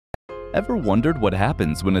Ever wondered what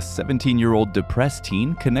happens when a 17-year-old depressed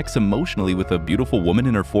teen connects emotionally with a beautiful woman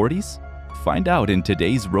in her 40s? Find out in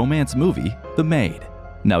today's romance movie, The Maid.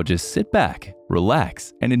 Now just sit back,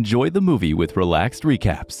 relax, and enjoy the movie with relaxed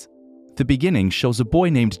recaps. The beginning shows a boy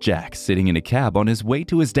named Jack sitting in a cab on his way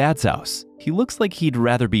to his dad's house. He looks like he'd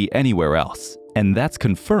rather be anywhere else, and that's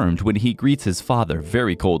confirmed when he greets his father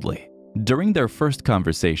very coldly. During their first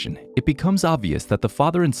conversation, it becomes obvious that the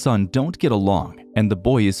father and son don't get along, and the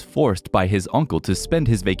boy is forced by his uncle to spend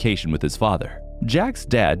his vacation with his father. Jack's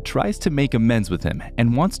dad tries to make amends with him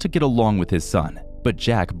and wants to get along with his son, but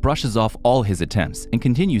Jack brushes off all his attempts and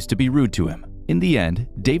continues to be rude to him. In the end,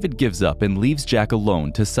 David gives up and leaves Jack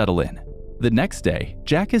alone to settle in. The next day,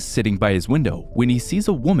 Jack is sitting by his window when he sees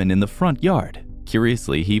a woman in the front yard.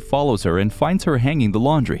 Curiously, he follows her and finds her hanging the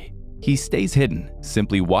laundry. He stays hidden,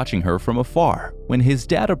 simply watching her from afar, when his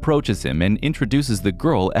dad approaches him and introduces the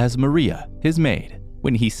girl as Maria, his maid.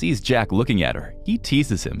 When he sees Jack looking at her, he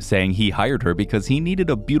teases him, saying he hired her because he needed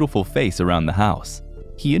a beautiful face around the house.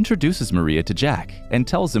 He introduces Maria to Jack and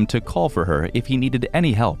tells him to call for her if he needed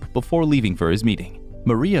any help before leaving for his meeting.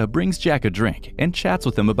 Maria brings Jack a drink and chats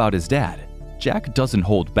with him about his dad. Jack doesn't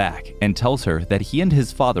hold back and tells her that he and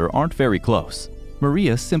his father aren't very close.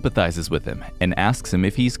 Maria sympathizes with him and asks him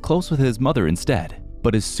if he's close with his mother instead.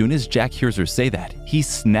 But as soon as Jack hears her say that, he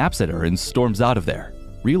snaps at her and storms out of there.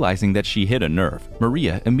 Realizing that she hit a nerve,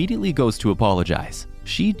 Maria immediately goes to apologize.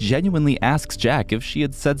 She genuinely asks Jack if she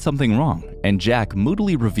had said something wrong, and Jack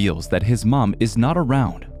moodily reveals that his mom is not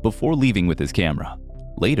around before leaving with his camera.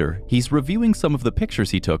 Later, he's reviewing some of the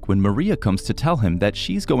pictures he took when Maria comes to tell him that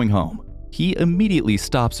she's going home. He immediately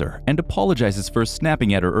stops her and apologizes for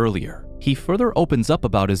snapping at her earlier. He further opens up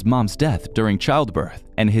about his mom's death during childbirth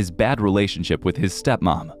and his bad relationship with his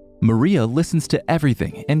stepmom. Maria listens to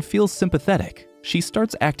everything and feels sympathetic. She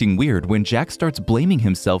starts acting weird when Jack starts blaming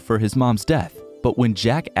himself for his mom's death, but when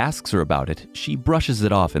Jack asks her about it, she brushes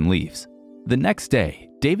it off and leaves. The next day,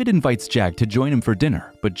 David invites Jack to join him for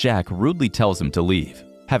dinner, but Jack rudely tells him to leave.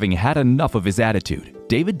 Having had enough of his attitude,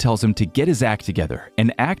 David tells him to get his act together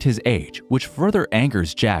and act his age, which further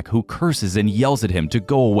angers Jack, who curses and yells at him to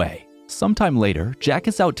go away. Sometime later, Jack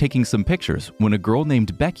is out taking some pictures when a girl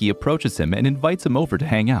named Becky approaches him and invites him over to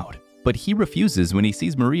hang out. But he refuses when he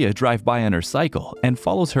sees Maria drive by on her cycle and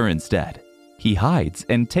follows her instead. He hides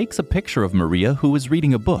and takes a picture of Maria, who is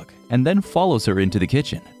reading a book, and then follows her into the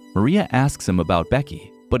kitchen. Maria asks him about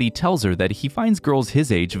Becky, but he tells her that he finds girls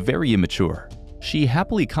his age very immature. She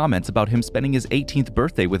happily comments about him spending his 18th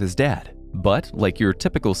birthday with his dad. But, like your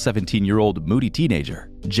typical 17-year-old moody teenager,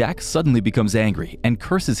 Jack suddenly becomes angry and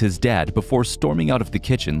curses his dad before storming out of the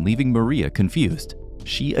kitchen, leaving Maria confused.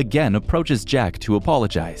 She again approaches Jack to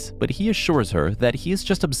apologize, but he assures her that he is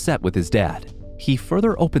just upset with his dad. He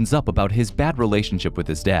further opens up about his bad relationship with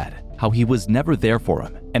his dad, how he was never there for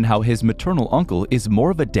him, and how his maternal uncle is more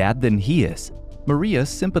of a dad than he is. Maria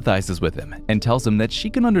sympathizes with him and tells him that she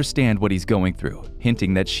can understand what he's going through,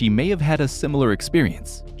 hinting that she may have had a similar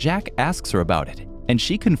experience. Jack asks her about it, and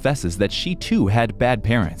she confesses that she too had bad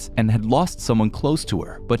parents and had lost someone close to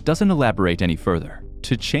her, but doesn't elaborate any further.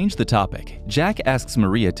 To change the topic, Jack asks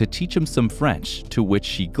Maria to teach him some French, to which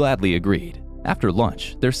she gladly agreed. After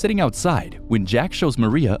lunch, they're sitting outside when Jack shows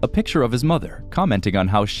Maria a picture of his mother, commenting on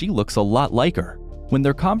how she looks a lot like her. When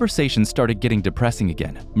their conversation started getting depressing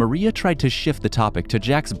again, Maria tried to shift the topic to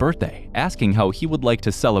Jack's birthday, asking how he would like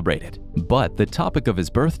to celebrate it. But the topic of his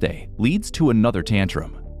birthday leads to another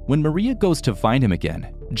tantrum. When Maria goes to find him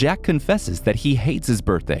again, Jack confesses that he hates his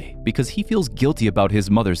birthday because he feels guilty about his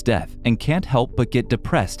mother's death and can't help but get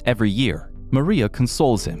depressed every year. Maria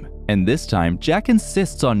consoles him, and this time Jack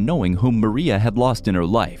insists on knowing whom Maria had lost in her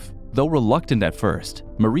life. Though reluctant at first,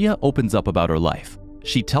 Maria opens up about her life.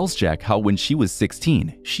 She tells Jack how when she was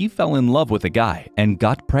 16, she fell in love with a guy and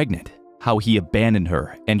got pregnant, how he abandoned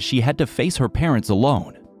her and she had to face her parents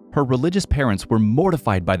alone. Her religious parents were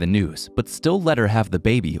mortified by the news, but still let her have the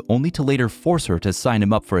baby, only to later force her to sign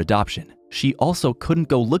him up for adoption. She also couldn't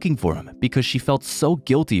go looking for him because she felt so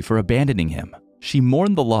guilty for abandoning him. She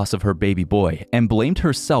mourned the loss of her baby boy and blamed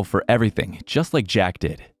herself for everything, just like Jack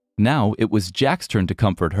did. Now it was Jack's turn to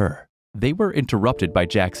comfort her. They were interrupted by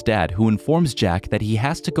Jack's dad, who informs Jack that he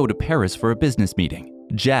has to go to Paris for a business meeting.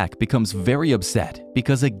 Jack becomes very upset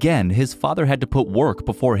because again his father had to put work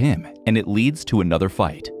before him, and it leads to another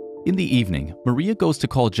fight. In the evening, Maria goes to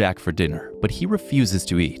call Jack for dinner, but he refuses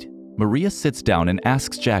to eat. Maria sits down and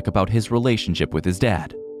asks Jack about his relationship with his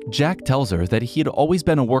dad. Jack tells her that he had always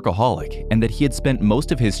been a workaholic and that he had spent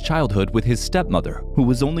most of his childhood with his stepmother, who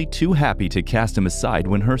was only too happy to cast him aside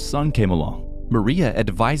when her son came along. Maria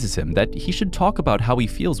advises him that he should talk about how he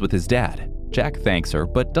feels with his dad. Jack thanks her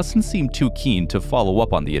but doesn't seem too keen to follow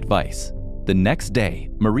up on the advice. The next day,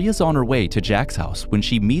 Maria's on her way to Jack's house when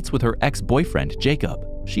she meets with her ex-boyfriend, Jacob.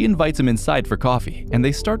 She invites him inside for coffee, and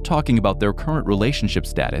they start talking about their current relationship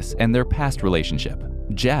status and their past relationship.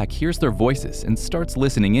 Jack hears their voices and starts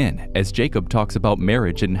listening in as Jacob talks about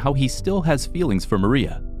marriage and how he still has feelings for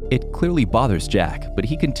Maria. It clearly bothers Jack, but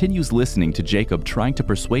he continues listening to Jacob trying to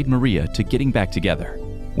persuade Maria to getting back together.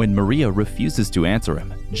 When Maria refuses to answer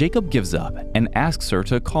him, Jacob gives up and asks her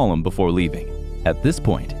to call him before leaving. At this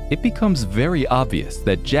point, it becomes very obvious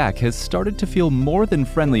that Jack has started to feel more than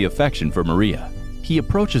friendly affection for Maria. He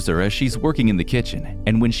approaches her as she's working in the kitchen,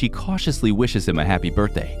 and when she cautiously wishes him a happy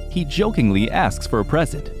birthday, he jokingly asks for a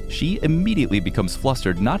present. She immediately becomes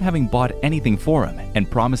flustered not having bought anything for him and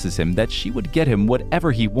promises him that she would get him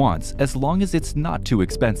whatever he wants as long as it's not too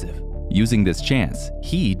expensive. Using this chance,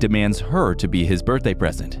 he demands her to be his birthday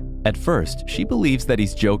present. At first, she believes that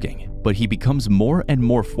he's joking, but he becomes more and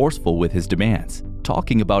more forceful with his demands,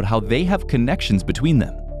 talking about how they have connections between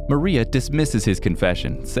them. Maria dismisses his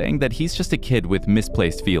confession, saying that he's just a kid with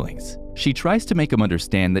misplaced feelings. She tries to make him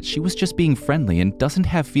understand that she was just being friendly and doesn't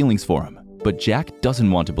have feelings for him, but Jack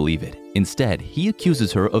doesn't want to believe it. Instead, he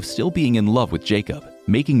accuses her of still being in love with Jacob,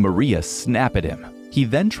 making Maria snap at him. He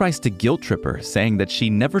then tries to guilt trip her, saying that she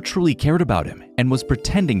never truly cared about him and was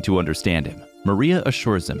pretending to understand him. Maria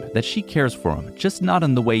assures him that she cares for him, just not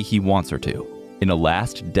in the way he wants her to. In a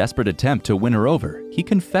last, desperate attempt to win her over, he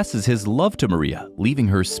confesses his love to Maria, leaving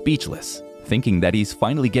her speechless. Thinking that he's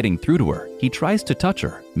finally getting through to her, he tries to touch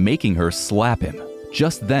her, making her slap him.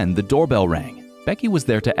 Just then, the doorbell rang. Becky was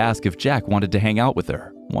there to ask if Jack wanted to hang out with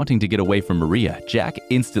her. Wanting to get away from Maria, Jack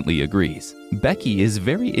instantly agrees. Becky is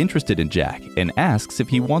very interested in Jack and asks if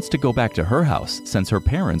he wants to go back to her house since her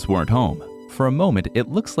parents weren't home. For a moment, it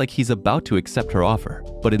looks like he's about to accept her offer,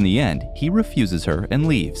 but in the end, he refuses her and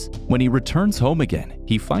leaves. When he returns home again,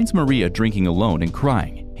 he finds Maria drinking alone and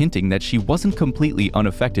crying, hinting that she wasn't completely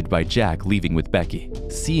unaffected by Jack leaving with Becky.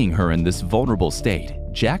 Seeing her in this vulnerable state,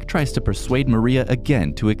 Jack tries to persuade Maria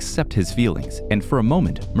again to accept his feelings, and for a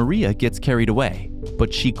moment, Maria gets carried away.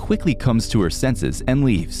 But she quickly comes to her senses and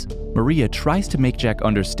leaves. Maria tries to make Jack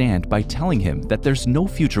understand by telling him that there's no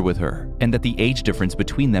future with her and that the age difference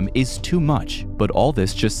between them is too much, but all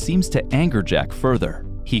this just seems to anger Jack further.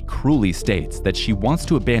 He cruelly states that she wants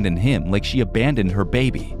to abandon him like she abandoned her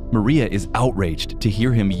baby. Maria is outraged to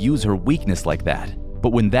hear him use her weakness like that.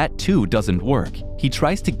 But when that too doesn't work, he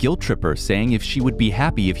tries to guilt trip her, saying if she would be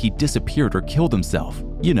happy if he disappeared or killed himself.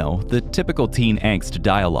 You know, the typical teen angst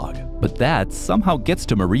dialogue. But that somehow gets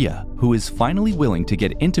to Maria, who is finally willing to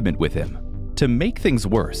get intimate with him. To make things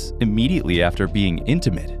worse, immediately after being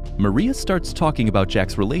intimate, Maria starts talking about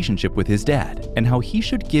Jack's relationship with his dad and how he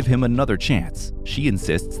should give him another chance. She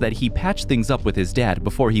insists that he patch things up with his dad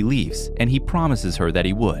before he leaves, and he promises her that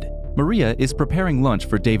he would. Maria is preparing lunch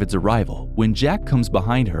for David's arrival when Jack comes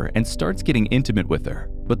behind her and starts getting intimate with her,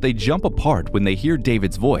 but they jump apart when they hear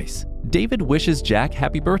David's voice. David wishes Jack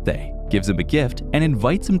happy birthday, gives him a gift, and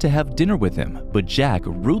invites him to have dinner with him, but Jack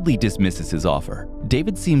rudely dismisses his offer.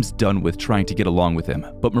 David seems done with trying to get along with him,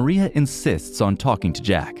 but Maria insists on talking to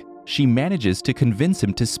Jack. She manages to convince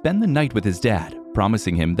him to spend the night with his dad,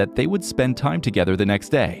 promising him that they would spend time together the next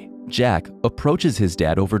day. Jack approaches his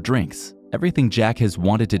dad over drinks. Everything Jack has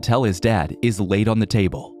wanted to tell his dad is laid on the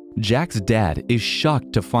table. Jack's dad is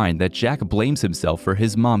shocked to find that Jack blames himself for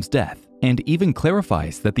his mom's death, and even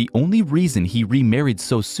clarifies that the only reason he remarried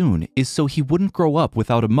so soon is so he wouldn't grow up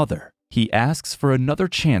without a mother. He asks for another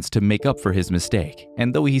chance to make up for his mistake,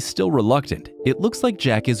 and though he's still reluctant, it looks like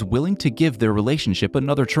Jack is willing to give their relationship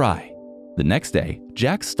another try. The next day,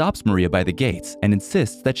 Jack stops Maria by the gates and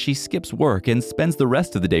insists that she skips work and spends the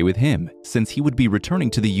rest of the day with him, since he would be returning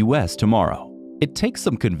to the US tomorrow. It takes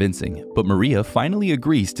some convincing, but Maria finally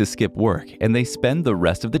agrees to skip work and they spend the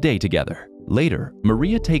rest of the day together. Later,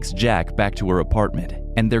 Maria takes Jack back to her apartment,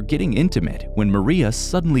 and they're getting intimate when Maria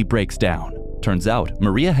suddenly breaks down. Turns out,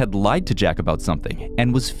 Maria had lied to Jack about something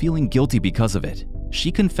and was feeling guilty because of it. She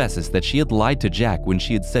confesses that she had lied to Jack when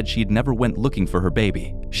she had said she had never went looking for her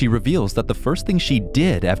baby. She reveals that the first thing she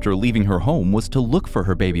did after leaving her home was to look for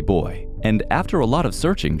her baby boy. And after a lot of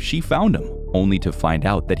searching, she found him, only to find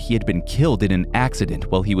out that he had been killed in an accident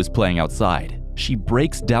while he was playing outside. She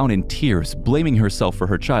breaks down in tears, blaming herself for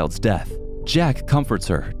her child's death. Jack comforts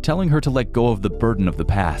her, telling her to let go of the burden of the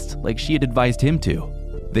past, like she had advised him to.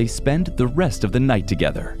 They spend the rest of the night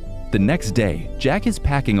together. The next day, Jack is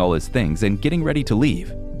packing all his things and getting ready to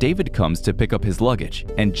leave. David comes to pick up his luggage,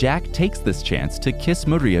 and Jack takes this chance to kiss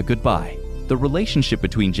Maria goodbye. The relationship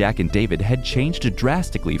between Jack and David had changed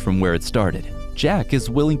drastically from where it started. Jack is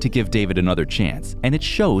willing to give David another chance, and it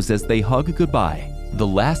shows as they hug goodbye. The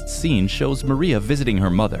last scene shows Maria visiting her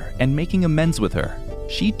mother and making amends with her.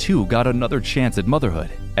 She too got another chance at motherhood.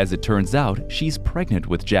 As it turns out, she's pregnant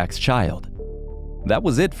with Jack's child. That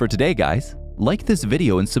was it for today, guys. Like this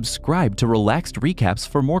video and subscribe to Relaxed Recaps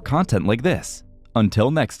for more content like this.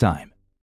 Until next time.